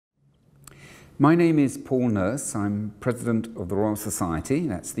My name is Paul Nurse. I'm President of the Royal Society,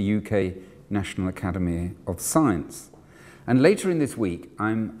 that's the UK National Academy of Science. And later in this week,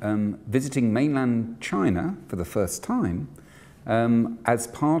 I'm visiting mainland China for the first time as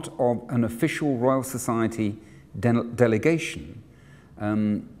part of an official Royal Society delegation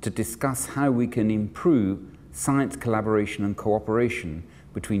to discuss how we can improve science collaboration and cooperation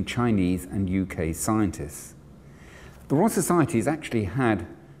between Chinese and UK scientists. The Royal Society has actually had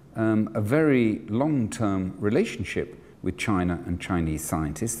a very long-term relationship with China and Chinese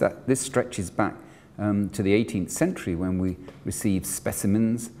scientists. This stretches back to the 18th century when we received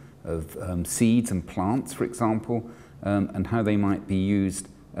specimens of seeds and plants, for example, and how they might be used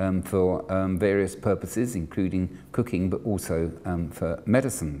for various purposes, including cooking, but also for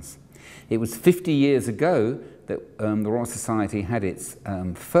medicines. It was 50 years ago that the Royal Society had its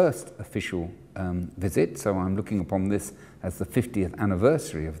first official visit, so I'm looking upon this as the 50th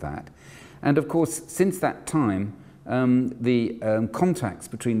anniversary of that. And of course, since that time, the contacts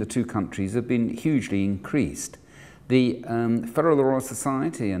between the two countries have been hugely increased. The Fellow of the Royal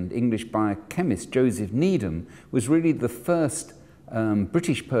Society and English biochemist Joseph Needham was really the first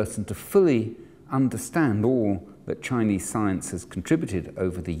British person to fully understand all that Chinese science has contributed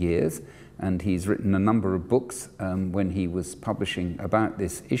over the years, and he's written a number of books when he was publishing about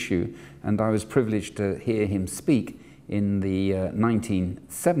this issue, and I was privileged to hear him speak in the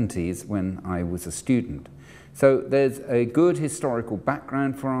 1970s when I was a student. So there's a good historical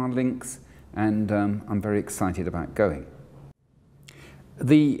background for our links, and I'm very excited about going.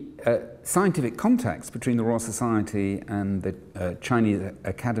 The scientific contacts between the Royal Society and the Chinese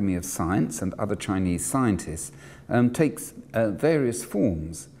Academy of Science and other Chinese scientists takes various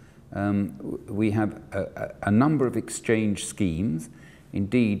forms. We have a number of exchange schemes.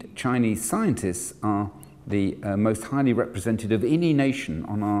 Indeed, Chinese scientists are the most highly represented of any nation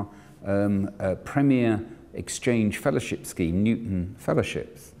on our premier exchange fellowship scheme, Newton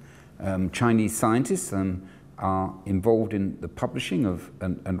Fellowships. Chinese scientists are involved in the publishing of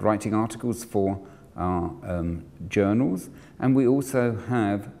and writing articles for our journals, and we also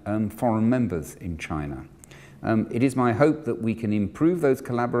have foreign members in China. It is my hope that we can improve those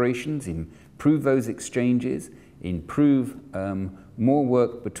collaborations, improve those exchanges, improve more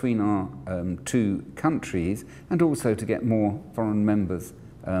work between our two countries, and also to get more foreign members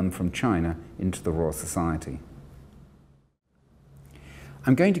from China into the Royal Society.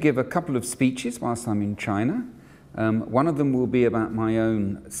 I'm going to give a couple of speeches whilst I'm in China. One of them will be about my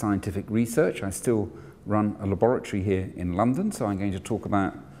own scientific research. I still run a laboratory here in London, so I'm going to talk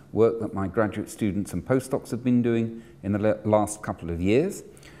about work that my graduate students and postdocs have been doing in the last couple of years.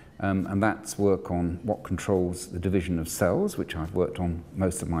 And that's work on what controls the division of cells, which I've worked on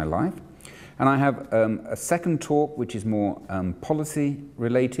most of my life. And I have a second talk which is more policy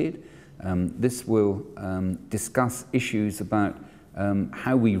related. This will discuss issues about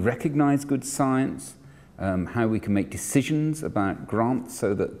how we recognize good science, how we can make decisions about grants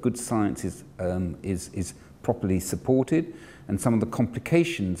so that good science is properly supported, and some of the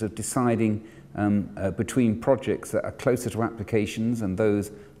complications of deciding between projects that are closer to applications and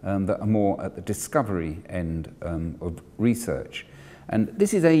those that are more at the discovery end of research. And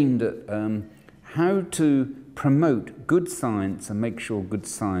this is aimed at how to promote good science and make sure good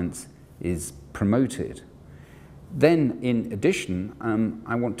science is promoted. Then, in addition,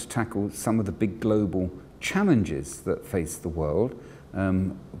 I want to tackle some of the big global challenges that face the world,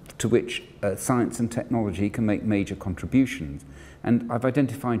 to which science and technology can make major contributions. And I've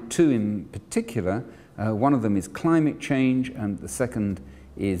identified two in particular. One of them is climate change, and the second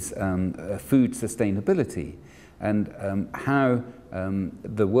is food sustainability, and how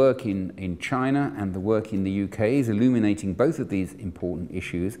the work in China and the work in the UK is illuminating both of these important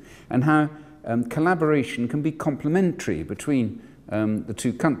issues, and how collaboration can be complementary between the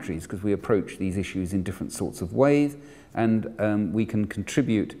two countries, because we approach these issues in different sorts of ways, and we can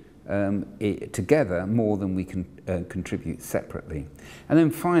contribute together more than we can contribute separately. And then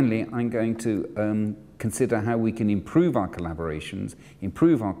finally, I'm going to consider how we can improve our collaborations,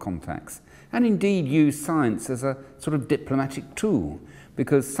 improve our contacts, and indeed use science as a sort of diplomatic tool,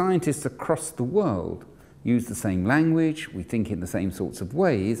 because scientists across the world use the same language, we think in the same sorts of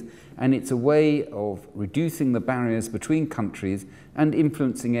ways, and it's a way of reducing the barriers between countries and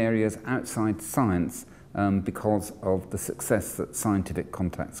influencing areas outside science because of the success that scientific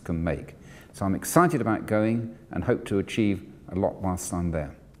contacts can make. So I'm excited about going and hope to achieve a lot whilst I'm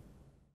there.